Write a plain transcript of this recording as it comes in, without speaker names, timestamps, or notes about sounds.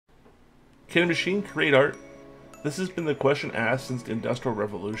Can a machine create art? This has been the question asked since the Industrial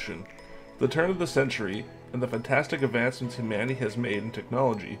Revolution. The turn of the century, and the fantastic advancements humanity has made in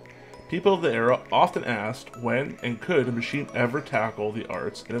technology, people of the era often asked when and could a machine ever tackle the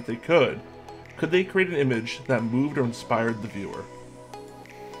arts, and if they could they create an image that moved or inspired the viewer?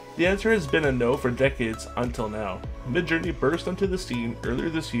 The answer has been a no for decades until now. Midjourney burst onto the scene earlier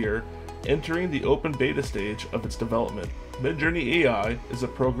this year, entering the open beta stage of its development. Midjourney AI is a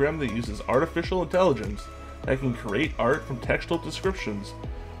program that uses artificial intelligence that can create art from textual descriptions,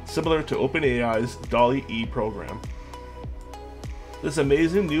 similar to OpenAI's DALL-E program. This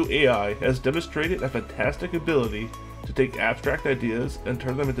amazing new AI has demonstrated a fantastic ability to take abstract ideas and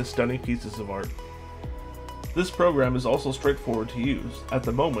turn them into stunning pieces of art. This program is also straightforward to use. At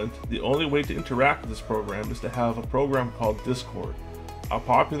the moment, the only way to interact with this program is to have a program called Discord, a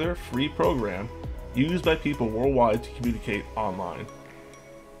popular free program used by people worldwide to communicate online.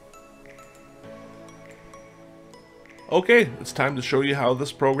 Okay, it's time to show you how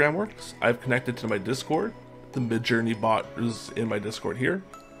this program works. I've connected to my Discord. The Midjourney bot is in my Discord here.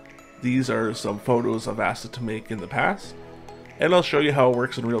 These are some photos I've asked it to make in the past, and I'll show you how it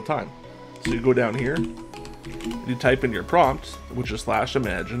works in real time. So you go down here, you type in your prompt, which is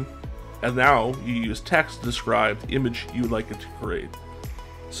 /imagine, and now you use text to describe the image you would like it to create.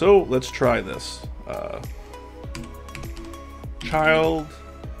 So let's try this. Child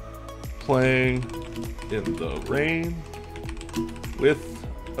playing in the rain with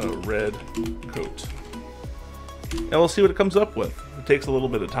a red coat. And we'll see what it comes up with. It takes a little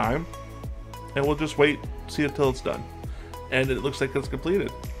bit of time, and we'll just wait, see it till it's done. And it looks like it's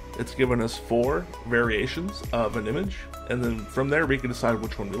completed. It's given us 4 variations of an image, and then from there we can decide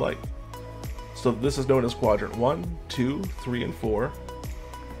which one we like. So this is known as quadrant 1, 2, 3, and 4.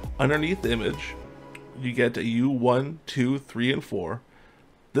 Underneath the image, you get a U1, 2, 3, and 4.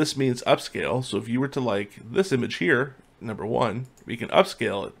 This means upscale, so if you were to like this image here, number 1, we can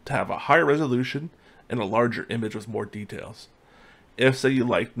upscale it to have a higher resolution and a larger image with more details. If, say, you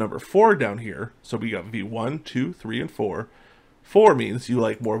like number 4 down here, so we got V1, 2, 3, and 4. 4 means you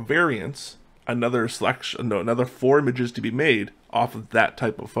like more variants, another selection, no, another 4 images to be made off of that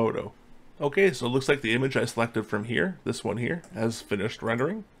type of photo. Okay, so it looks like the image I selected from here, this one here, has finished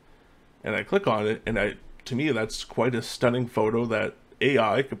rendering. And I click on it, and to me, that's quite a stunning photo that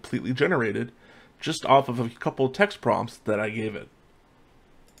AI completely generated just off of a couple of text prompts that I gave it.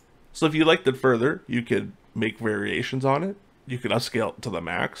 So if you liked it further, you could make variations on it. You could upscale it to the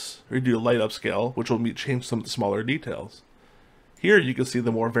max, or do a light upscale, which will change some of the smaller details. Here you can see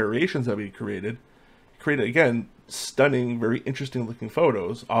the more variations that we created. Create, again, stunning, very interesting looking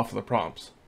photos off of the prompts.